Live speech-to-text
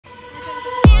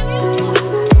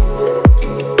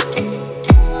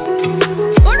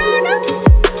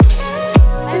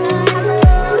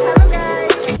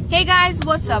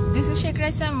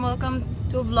Raisa and welcome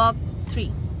to vlog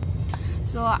 3.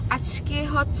 So আজকে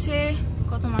হচ্ছে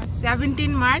কত মার্চ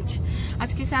 17 মার্চ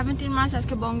আজকে 17 মার্চ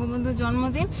আজকে বঙ্গবন্ধুর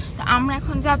জন্মদিন। তো আমরা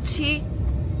এখন যাচ্ছি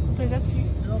কোথায় যাচ্ছি?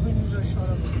 রবীন্দ্র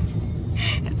সরোবর।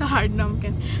 এটা হার্ড নাম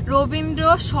কেন? রবীন্দ্র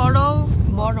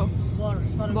সরোবর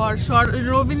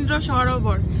রবীন্দ্র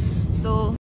সরোবর। সো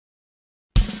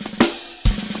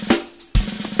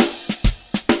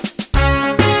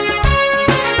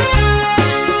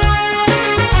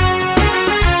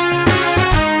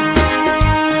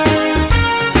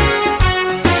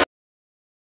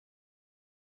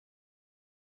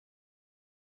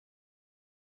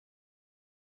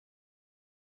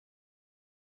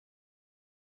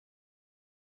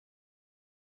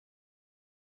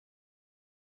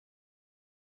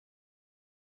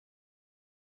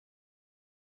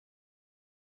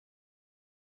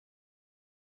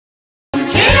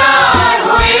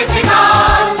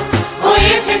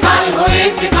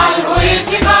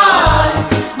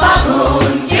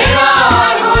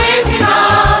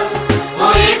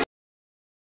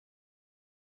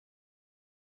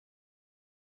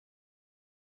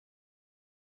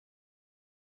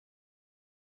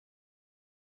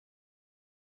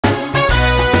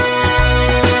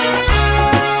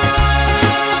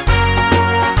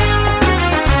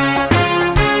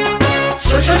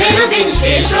দিন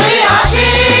শেষ হয়ে আসে,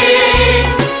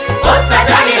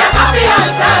 অত্যাচারীরা কাঁপে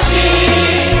আস্তে আসে।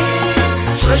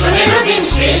 শোষণেরও দিন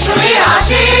শেষ হয়ে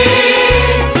আসে,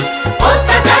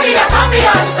 অত্যাচারীরা কাঁপে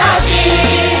আস্তে আসে।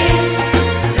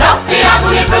 রক্তে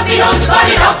আগুনে প্রতিরোধ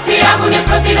করে, রক্তে আগুনে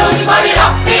প্রতিরোধ করে,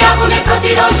 রক্তে আগুনে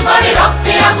প্রতিরোধ করে,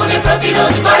 রক্তে আগুনে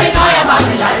প্রতিরোধ করে। নয়া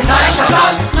বাংলার নয়া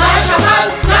সকাল, নয়া সকাল,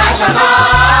 নয়া সকাল।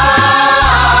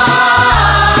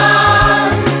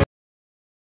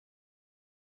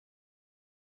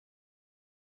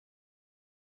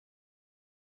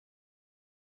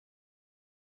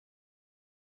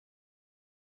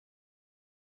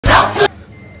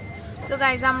 তো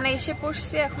গাইজ আমরা এসে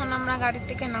পড়ছি, এখন আমরা গাড়ি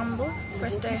থেকে নামবো।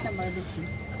 ফার্স্টে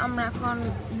আমরা এখন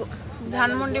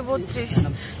ধানমন্ডি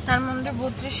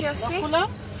 32 আছি।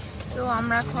 সো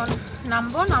আমরা এখন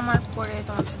নামবো, নামার পরে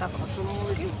তোমার সাথে আবার কথা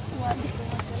বলছি।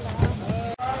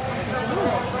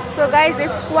 So guys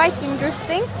it's quite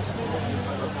interesting.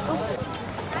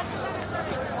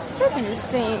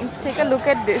 Take a look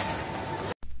at this.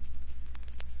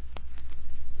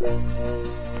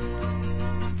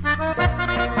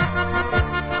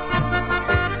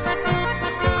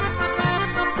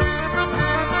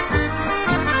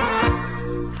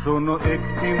 শোনো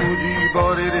একটি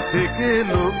মুজিবরের থেকে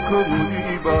লক্ষ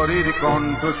মুজিবরের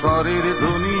কণ্ঠস্বরের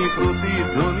ধ্বনি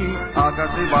প্রতিধ্বনি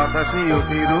আকাশে বাতাসে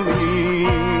অতিরুনি।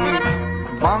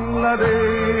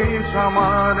 বাংলাদেশ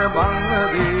আমার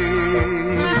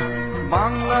বাংলাদেশ,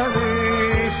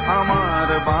 বাংলাদেশ আমার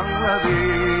Bangladesh.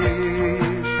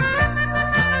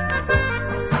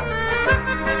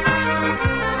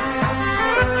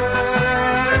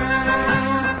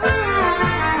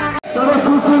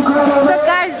 So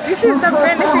guys, this is the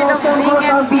benefit of being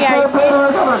at VIP.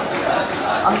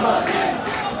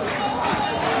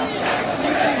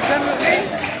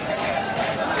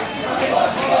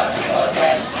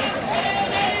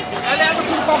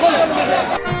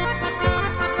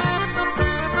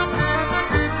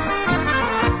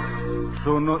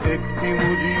 শোনো একটি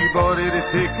মুজিবরের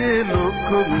থেকে লক্ষ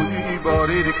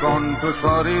মুজিবরের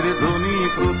কণ্ঠস্বরের ধ্বনি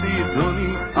প্রতিধ্বনি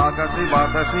আকাশে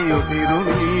বাতাসে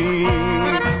অতিরুনি।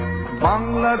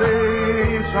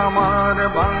 বাংলাদেশ আমার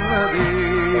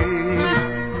বাংলাদেশ,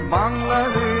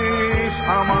 বাংলাদেশ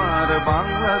আমার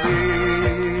বাংলাদেশ।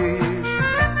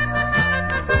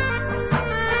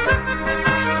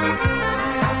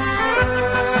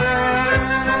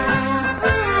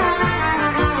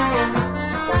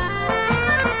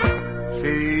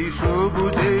 সেই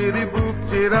সবুজের বুক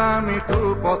চেরা মিঠো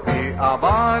পথে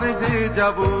আবার যে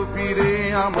যাব ফিরে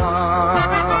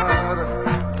আমার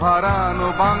হারানো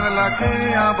বাংলাকে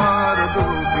আবার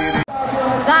ফিরে।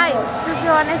 গাইস টুকি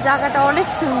অনেক জায়গাটা অনেক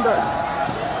সুন্দর।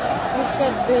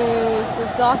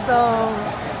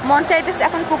 মন চাইতেছে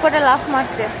এখন পুকুরে লাফ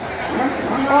মারতে,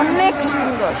 অনেক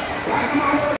সুন্দর।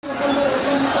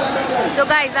 তো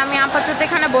গাইজ আমি আপাতত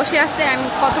এখানে বসে আছি। আমি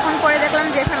কতক্ষণ পরে দেখলাম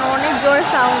যে এখানে অনেক জোরে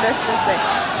সাউন্ড আসতেছে।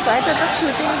 So I thought of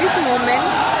shooting this moment,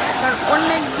 কারণ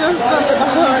অনেক জোর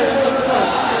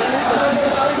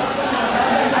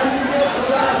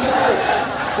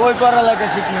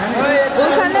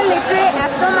ওখানে লিটারে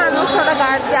এত মানুষ, ওরা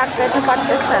গার্ড দিয়ে আটকাইতে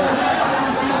পারতেছে না।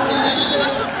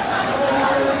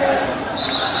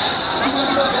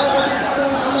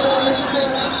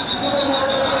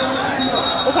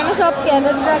 ওখানে সব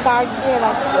ক্যাডেটরা গার্ড দিয়ে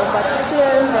রাখছে, but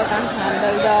still they can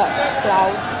handle the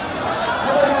crowd.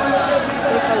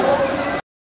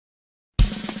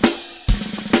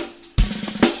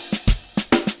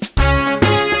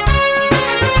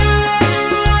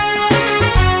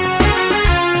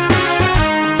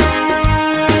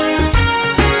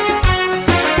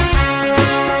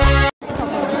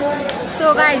 So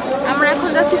guys আমরা এখন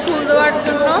যাচ্ছি ফুল দেওয়ার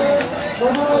জন্য।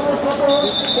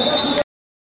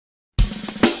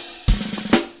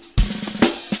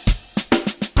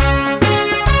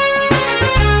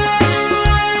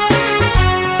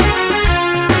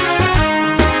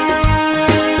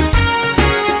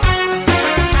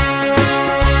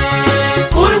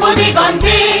 পূর্ব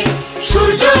দিগন্তে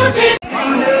সূর্য ওঠে।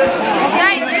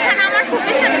 গাইস এখানে আমার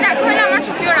ফুপির সাথে দেখা হলো, আমার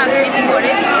ফুপিও রাজনীতি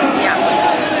করে।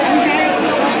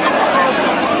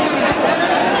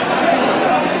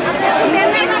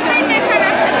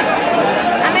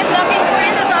 আমি ব্লগিং করি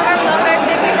তো আমার ব্লগার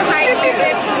থেকে একটু হাই দিয়ে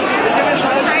দেন,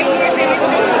 হাই দিয়ে দেন,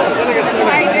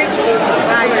 হাই দেন।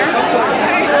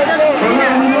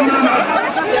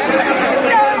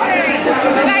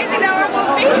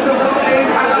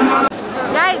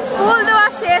 গাইস ফুল দেওয়া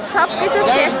শেষ, সবকিছু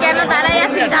শেষ, কেন দাঁড়াই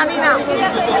আছি জানি না।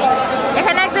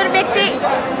 এখানে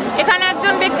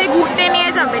একজন ব্যক্তি ঘুরতে নিয়ে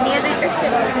যাইতেছে,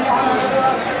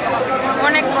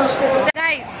 অনেক কষ্ট।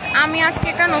 গাইস আমি আজকে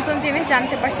একটা নতুন জিনিস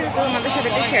জানতে পারছি, তো তোমাদের সাথে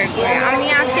একটু শেয়ার করি। আমি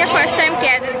আজকে ফার্স্ট টাইম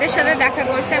ক্যাডেটদের সাথে দেখা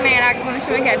করছি, আমি এর আগে কোনো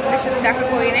সময় ক্যাডেটদের সাথে দেখা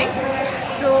করি নাই।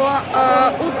 সো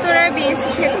উত্তরের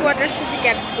বিএনসিসি হেডকোয়ার্টার্সে যে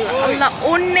ক্যাডেটগুলো আল্লাহ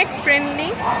অনেক ফ্রেন্ডলি,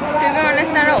 টু বি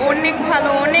অনেস্ট তারা অনেক ভালো,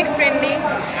 অনেক ফ্রেন্ডলি।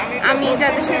 আমি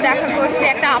যাদের সাথে দেখা করছি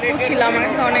একটা আপু ছিল, আমার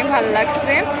কাছে অনেক ভালো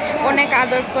লাগছে, অনেক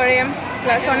আদর করে,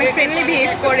 প্লাস অনেক ফ্রেন্ডলি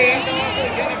বিহেভ করে।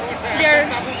 দে আর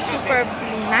super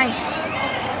nice,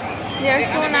 they are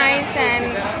so nice and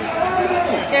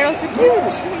they're also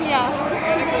cute. Yeah,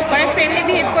 অনেক ফ্রেন্ডলি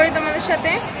বিহেভ করে তোমাদের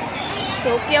সাথে।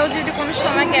 সো কেউ যদি কোনো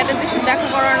সময় ক্যাডেটদের সাথে দেখা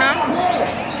করো না,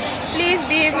 please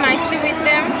behave nicely with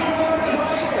them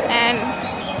and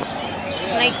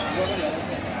like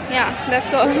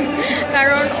that's all.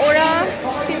 কারণ ওরা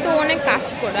কিন্তু অনেক কাজ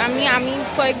করে। আমি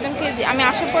কয়েকজনকে আমি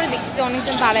আসার পরে দেখছি যে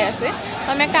অনেকজন দাঁড়ায় আছে। তো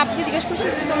আমি একটা আপুকে জিজ্ঞেস করছি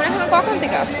যে তোমরা এখানে কখন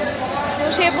থেকে আসো, তো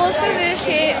সে বলছে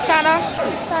যে তারা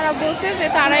বলছে যে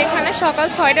তারা এখানে সকাল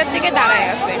 6টার দিকে দাঁড়ায়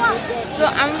আছে। তো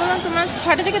আমি বললাম তোমরা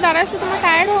 6টা থেকে দাঁড়ায় আছো, তোমরা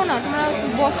টায়ার্ড হও না, তোমরা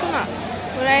বসো না,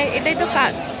 ওরা এটাই তো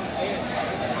কাজ।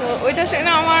 তো ওইটা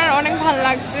শুনে আমার অনেক ভালো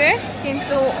লাগছে,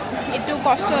 কিন্তু একটু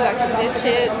কষ্ট লাগছে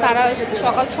যে তারা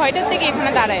সকাল 6টার থেকে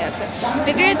এখানে দাঁড়ায় আছে,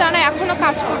 লিটারালি তারা এখনও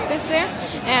কাজ করতেছে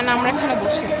অ্যান্ড আমরা এখানে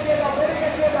বসে আছি।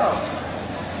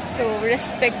 So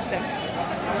respect them.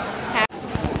 হ্যাঁ,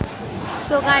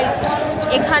 সো গাইজ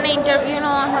এখানে ইন্টারভিউ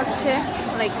নেওয়া হচ্ছে,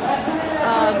 লাইক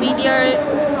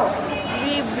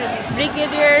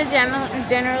ব্রিগেডিয়ার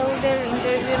জেনারেলদের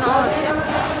ইন্টারভিউ নেওয়া হচ্ছে।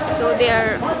 So they are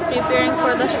preparing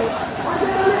for the shoot.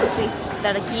 C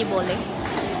তারা কি বলে,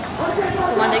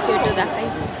 তোমাদেরকে একটু দেখাই।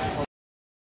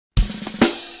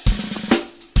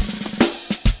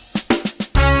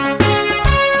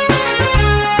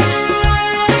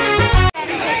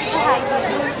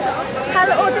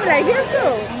 হ্যালো, ও তুমি লাইভে আছো?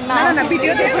 না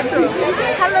ভিডিও দেখছো?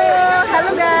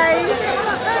 Hello guys.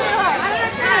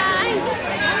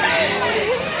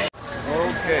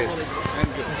 Okay,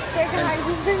 thank you.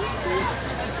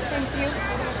 Thank you.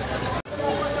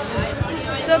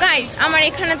 So guys, আমার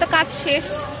এখানে তো কাজ শেষ,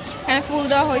 এখানে ফুল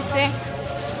দেওয়া হয়েছে,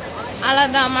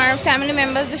 আলাদা আমার ফ্যামিলি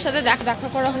মেম্বারসদের সাথে দেখা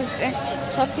করা হয়েছে,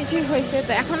 সব কিছুই হয়েছে।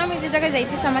 তো এখন আমি যে জায়গায়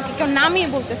যাইতেছি আমাকে কেউ নামই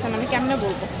বলতেছে না, আমি কেমনে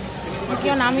বলবো,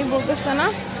 কেউ নামই বলতেছে না।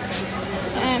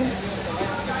 And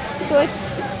so it's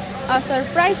a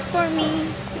surprise for me.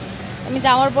 আমি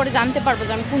যাওয়ার পরে জানতে পারবো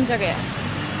যে আমি কোন জায়গায় আসছি।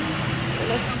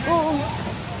 লেটস গো,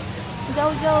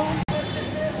 যাও।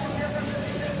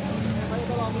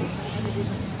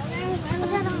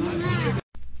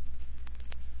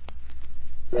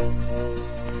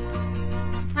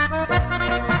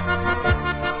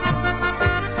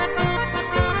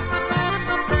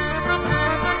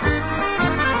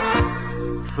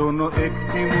 শোনো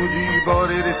একটি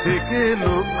মুজিবরের থেকে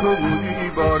লক্ষ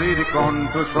মুজিবরের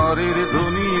কণ্ঠস্বরের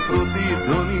ধ্বনি,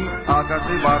 প্রতিধ্বনি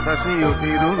আকাশে বাতাসে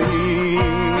অতিরুনি।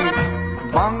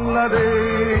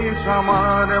 বাংলাদেশ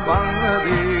আমার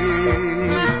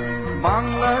বাংলাদেশ,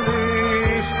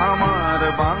 বাংলাদেশ আমার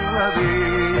বাংলাদেশ।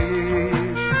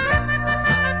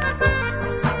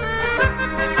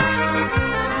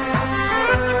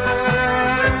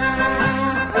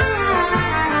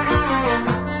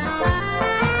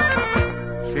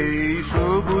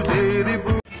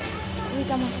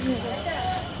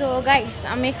 সো গাইস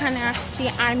আমি এখানে আসছি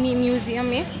আর্মি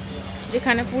মিউজিয়ামে,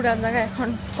 যেখানে পুরা জায়গায় এখন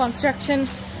কনস্ট্রাকশন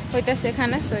হইতেছে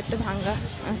এখানে। সো একটু ভাঙ্গা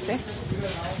আছে।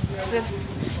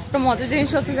 একটা মজার জিনিস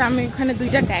হচ্ছে যে আমি এখানে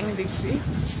 2টা ট্যাঙ্ক দেখছি,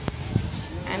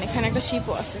 অ্যান্ড এখানে একটা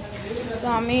শিপও আছে। তো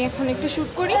আমি এখন একটু শুট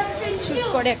করি, শুট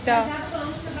করে একটা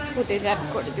ফুটেজ অ্যাড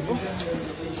করে দিব।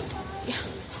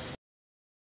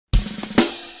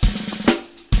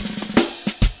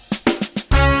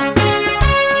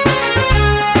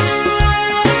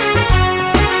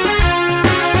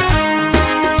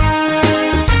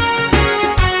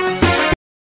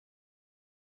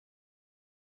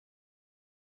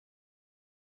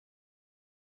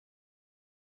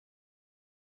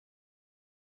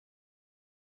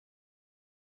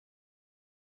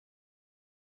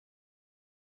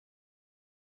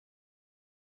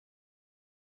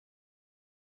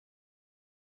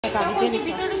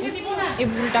 এই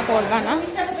ভুলটা করবা না।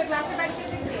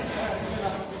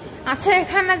 আচ্ছা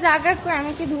এখানে জায়গা কই,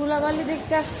 আমি কি ধুলাবালি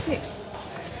দেখতে আসছি?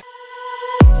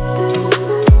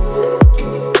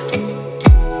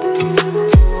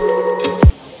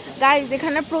 গাইজ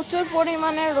এখানে প্রচুর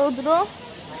পরিমাণে রৌদ্র,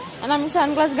 আমি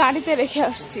সানগ্লাস গাড়িতে রেখে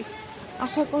আসছি,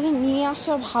 আশা করি নিয়ে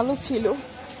আসা ভালো ছিল।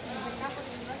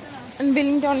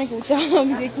 বিল্ডিংটা অনেক উঁচা,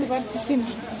 আমি দেখতে পারতেছি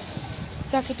না,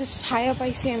 যাকে একটু ছায়া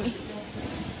পাইছি আমি।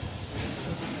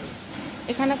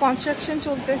 এখানে কনস্ট্রাকশন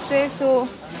চলতেছে, সো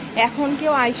এখন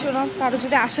কেউ আইসো না, কারো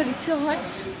যদি আসার ইচ্ছে হয়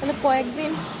তাহলে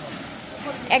কয়েকদিন,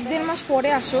 1-1.5 মাস পরে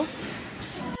আসো।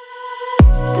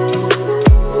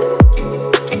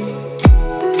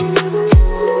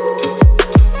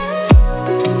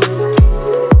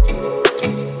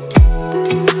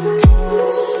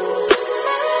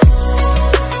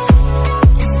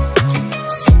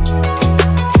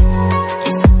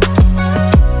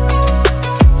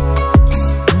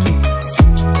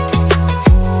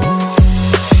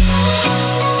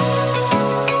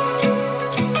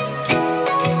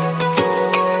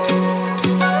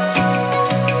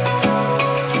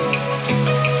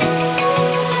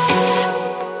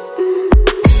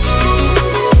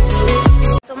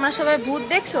 সবাই ভূত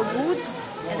দেখছো? ভূত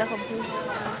দেখো, ভূত।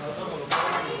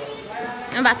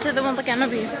 বাচ্চাদের মতো কেন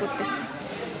বিহেভ করতেছে?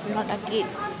 Not a kid.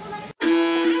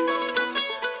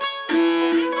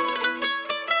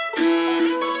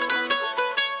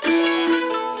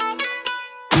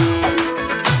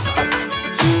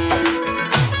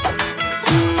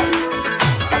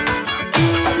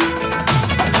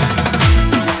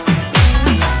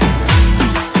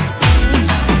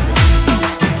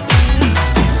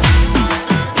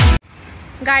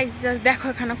 Guys just দেখো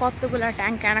এখানে কতগুলো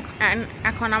ট্যাঙ্ক,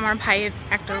 এখন আমার ভাইয়ের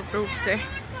একটা উপরে উঠছে।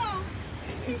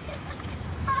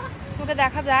 তোকে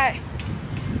দেখা যায়?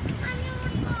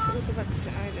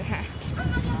 হ্যাঁ,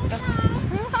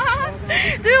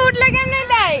 তুই উঠলে কেমনে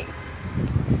দেয়?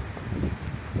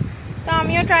 তা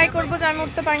আমিও ট্রাই করবো যে আমি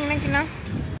উঠতে পারি না কিনা।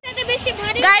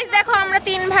 গাইজ দেখো আমরা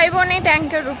 3 ভাই বোন এই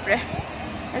ট্যাঙ্কের উপরে।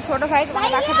 ছোট ভাই তোমাকে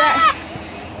দেখা যায়?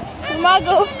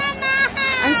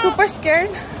 আমি সুপার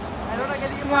স্কেয়ার্ড।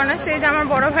 মনে হচ্ছে যে আমার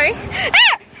বড় ভাই,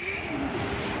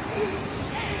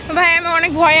 ভাই আমি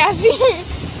অনেক ভয়ে আছি।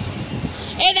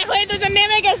 এই দেখো এই দুজন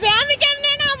নেমে গেছে, আমি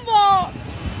কেমনে নামবো?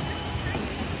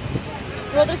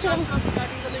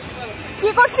 কি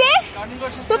করছি?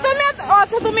 তো তুমি,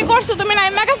 আচ্ছা তুমি করছো, তুমি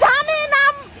নামে গেছো, আমি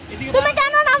নাম, তুমি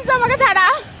কেন নামছো আমাকে ছাড়া?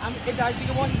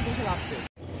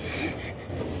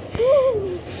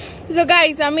 So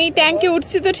guys, আমি ট্যাঙ্কে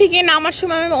উঠছি তো ঠিকই, নামার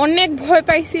সময় আমি অনেক ভয়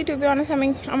পাইছি, টু বি অনেস্ট। আমি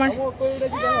আমার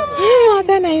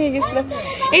মাথা নাই হয়ে গেছিল।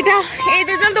 এটা এই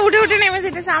দুজন তো উঠে উঠে নেমে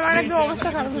যেতেছে, আমার একদম অবস্থা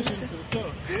খারাপ হচ্ছে।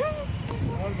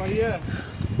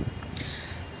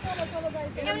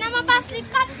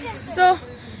 সো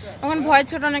এখন ভয়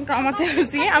ছোট অনেক ট্রমাতে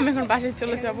আছি, আমি এখন বাসে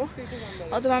চলে যাব,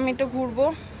 অথবা আমি একটু ঘুরবো।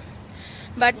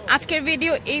 বাট আজকের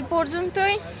ভিডিও এই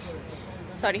পর্যন্তই,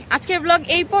 আজকের ব্লগ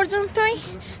এই পর্যন্তই।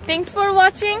 Thanks for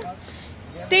watching,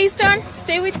 stay tuned,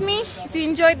 stay with me. If you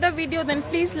enjoyed the video then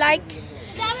please like,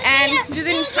 and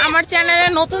যদি আমার চ্যানেলে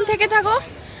নতুন থেকে থাকো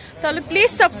তাহলে please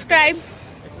subscribe.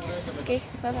 Okay,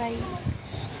 bye bye.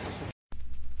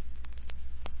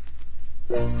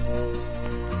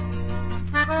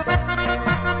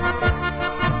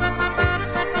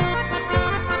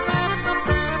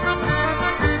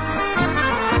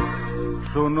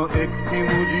 শোনো একটি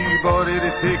মুজিবরের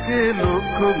থেকে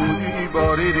লক্ষ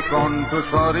মুজিবরের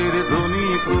কণ্ঠস্বরের ধ্বনি,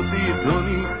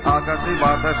 প্রতিধ্বনি আকাশে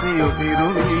বাতাসে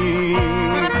অতিরুনি।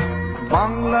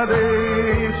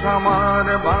 বাংলাদেশ আমার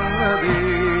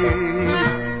বাংলাদেশ,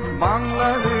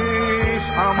 বাংলাদেশ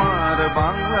আমার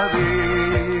বাংলাদেশ।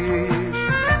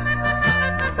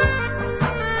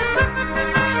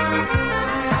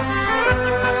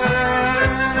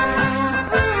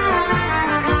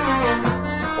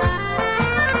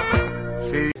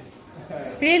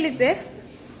 Really there?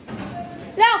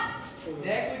 No.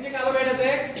 দেখ ওই যে কালো বেটা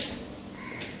দেখ।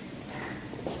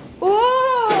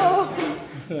 Oh!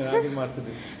 আগে মারছে।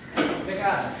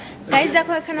 গাইস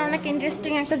দেখো এখানে অনেক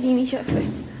ইন্টারেস্টিং একটা জিনিস আছে,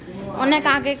 অনেক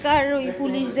আগেকার ওই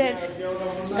পুলিশদের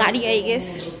গাড়ি আই গেস।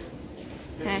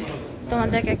 হ্যাঁ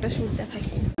তোমাদেরকে একটা শুট দেখাই।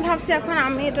 ভাবছি এখন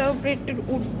আমি এটার উপরে একটু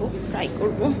উঠবো, ট্রাই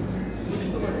করবো।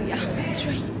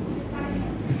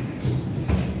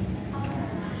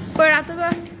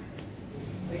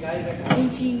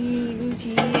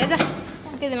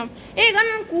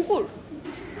 কুকুর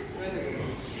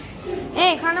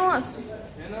এখানেও আছে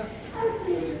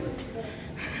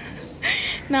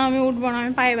না, আমি উঠবো না,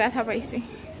 আমি পায়ে ব্যথা পাইছি,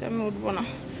 আমি উঠবো না।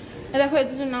 দেখো এর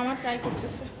জন্য আমার ট্রাই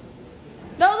করতেছে।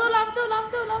 দাও দাও, লাভ দাও, লাভ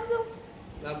দাও, লাভ দাও,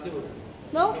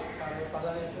 দাও।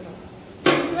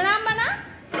 তুমি নামবা না?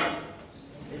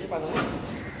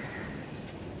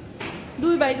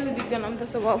 2x2 দিকে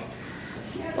নামতেছে। বাও,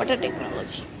 ওটা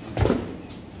টেকনোলজি।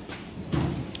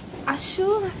 আসো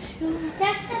আসো,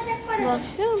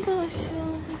 বসো বসো,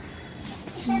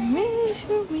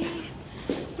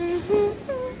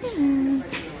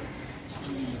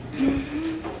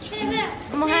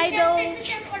 Hi do.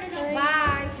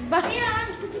 Bye. Bye.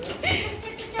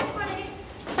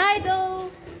 Hi do.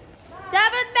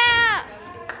 যাবেন না?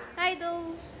 Hi do.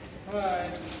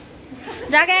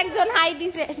 জায়গা একজন হাই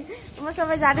দিছে, তোমরা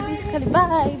সবাই জানে দিস খালি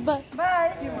বাই বাই বাই।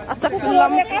 আচ্ছা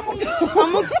বললাম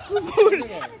কুকুর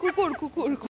কুকুর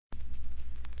কুকুর।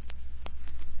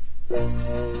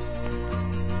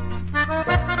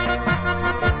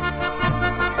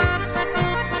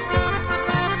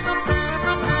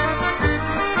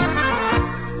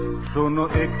 শোনো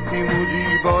একটি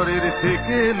মুজিবরের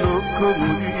থেকে লক্ষ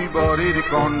মুজিবরের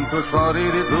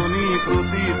কণ্ঠস্বরের ধ্বনি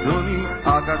প্রতিধ্বনি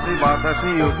আকাশে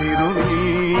বাতাসে অতিরুনি।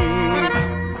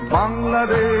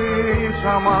 বাংলাদেশ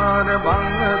আমার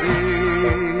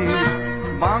বাংলাদেশ,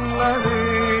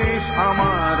 বাংলাদেশ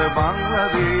আমার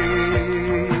বাংলাদেশ।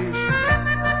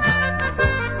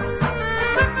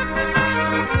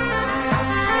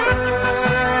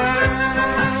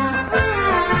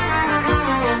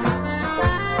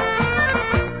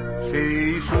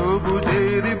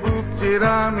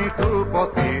 মিঠো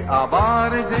পথে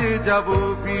আবার যে যাব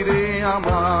ফিরে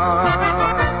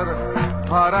আমার,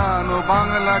 হারানো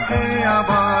বাংলাকে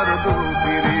আবার তো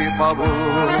ফিরে পাবো।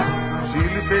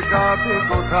 শিল্পে কাপে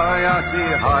কোথায় আছে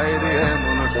হায় রে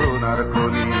এমন সোনার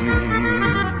খনি।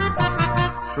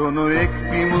 শোনো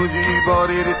একটি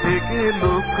মুজিবরের থেকে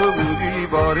লক্ষ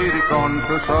মুজিবরের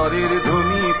কণ্ঠস্বরের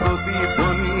ধ্বনি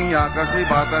প্রতিধ্বনি আকাশে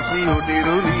বাতাসে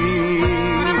অতিরুনি।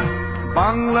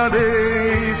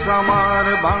 বাংলাদেশ আমার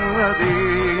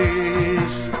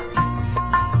বাংলাদেশ।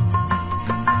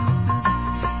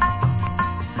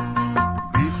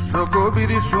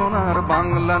 বিশ্বকবির সোনার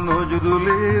বাংলা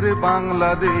নজরুলের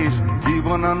বাংলাদেশ,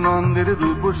 জীবনানন্দের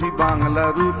রূপসী বাংলা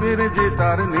রূপের যে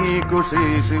তার নেই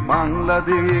শেষ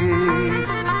বাংলাদেশ।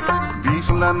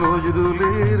 বিশলা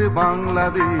নজরুলের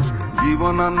বাংলাদেশ,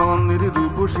 জীবনানন্দের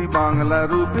রূপসী বাংলা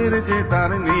রূপের যে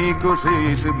তার নেই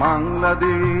শেষ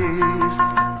বাংলাদেশ।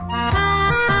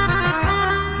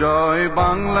 জয়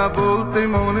বাংলা বলতে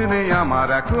মনে নেই আমার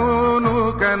এখনো,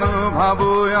 কেন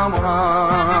ভাবো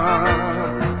আমার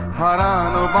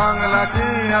হারানো বাংলাকে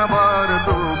আবার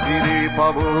তো ফিরে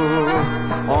পাবো।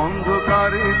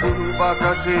 অন্ধকারে পূর্ব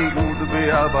আকাশে উঠবে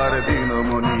আবার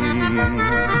দিনমণি।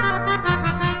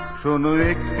 শোনো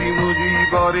একটি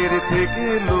মুজিবরের থেকে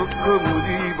লক্ষ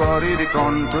মুজিবরের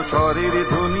কণ্ঠস্বরের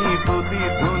ধ্বনি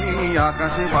প্রতিধ্বনি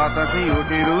আকাশে বাতাসে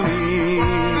অতিরুনি।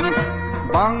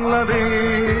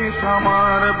 বাংলাদেশ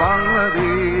আমার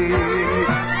বাংলাদেশ,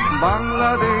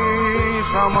 বাংলাদেশ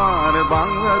আমার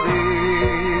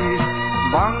বাংলাদেশ,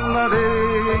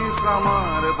 বাংলাদেশ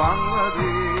আমার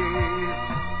বাংলাদেশ,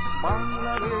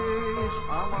 বাংলাদেশ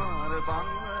আমার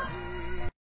বাংলাদেশ।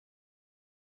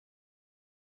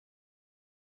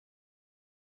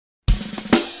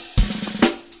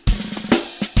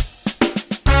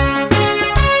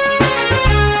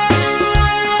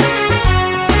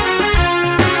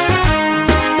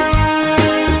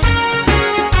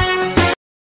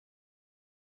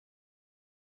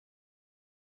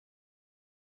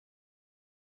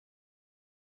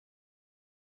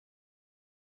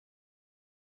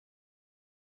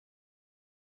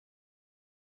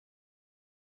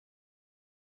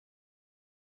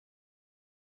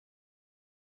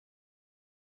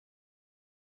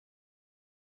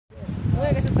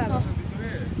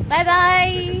 Bye bye.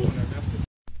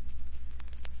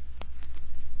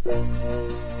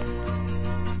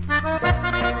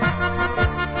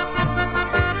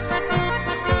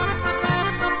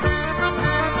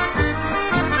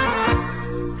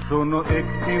 শোনো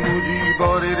একটি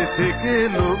মুজিবরের থেকে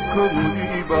লক্ষ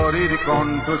মুজিবরের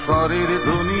কণ্ঠস্বরের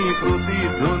ধ্বনি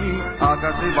প্রতিধ্বনি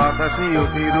আকাশে বাতাসে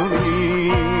অতিরুনি।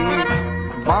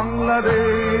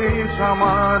 বাংলাদেশ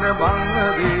আমার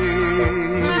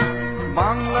বাংলাদেশ,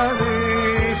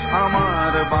 বাংলাদেশ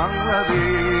আমার বাংলাদেশ।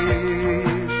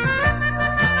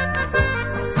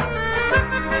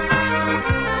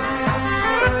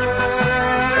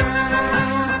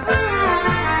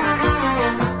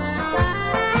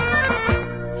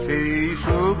 সেই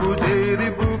সবুজের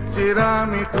বুক চেরা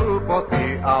মিঠো পথে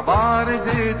আবার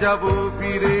যে যাব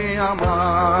ফিরে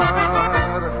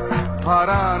আমার,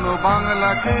 হারানো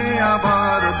বাংলাকে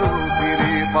আবার তো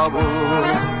ফিরে পাবো।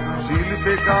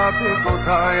 শিল্পে কাপে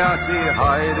কোথায় আছে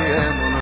হায় রে এমন